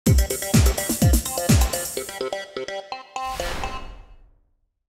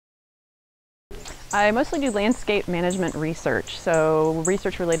I mostly do landscape management research, so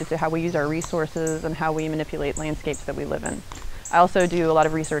research related to how we use our resources and how we manipulate landscapes that we live in. I also do a lot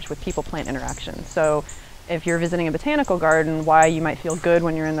of research with people-plant interaction. So if you're visiting a botanical garden, why you might feel good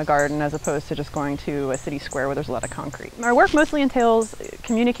when you're in the garden as opposed to just going to a city square where there's a lot of concrete. Our work mostly entails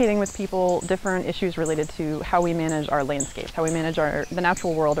communicating with people different issues related to how we manage our landscapes, how we manage the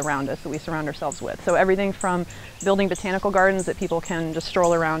natural world around us that we surround ourselves with. So everything from building botanical gardens that people can just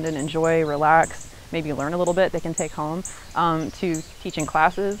stroll around and enjoy, relax, maybe learn a little bit they can take home, to teaching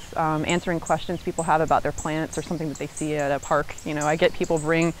classes, answering questions people have about their plants or something that they see at a park. You know, I get people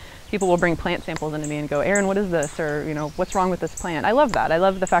will bring plant samples into me and go, "Erin, what is this?" Or, you know, "What's wrong with this plant?" I love that. I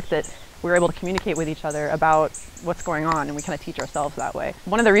love the fact that we're able to communicate with each other about what's going on, and we kind of teach ourselves that way.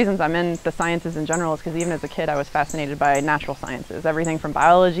 One of the reasons I'm in the sciences in general is because even as a kid I was fascinated by natural sciences, everything from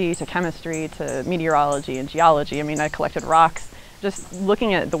biology to chemistry to meteorology and geology. I mean, I collected rocks. Just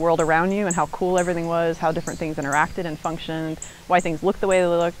looking at the world around you and how cool everything was, how different things interacted and functioned, why things looked the way they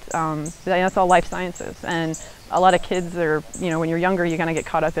looked, that's all life sciences. And a lot of kids are, you know, when you're younger, you kind of get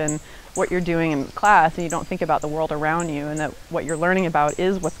caught up in what you're doing in class and you don't think about the world around you, and that what you're learning about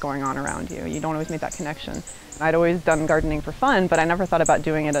is what's going on around you. You don't always make that connection. I'd always done gardening for fun, but I never thought about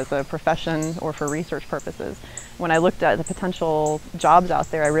doing it as a profession or for research purposes. When I looked at the potential jobs out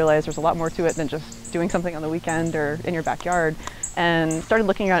there, I realized there's a lot more to it than just doing something on the weekend or in your backyard, and started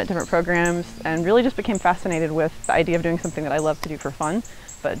looking at different programs and really just became fascinated with the idea of doing something that I love to do for fun,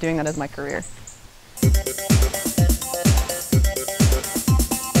 but doing that as my career.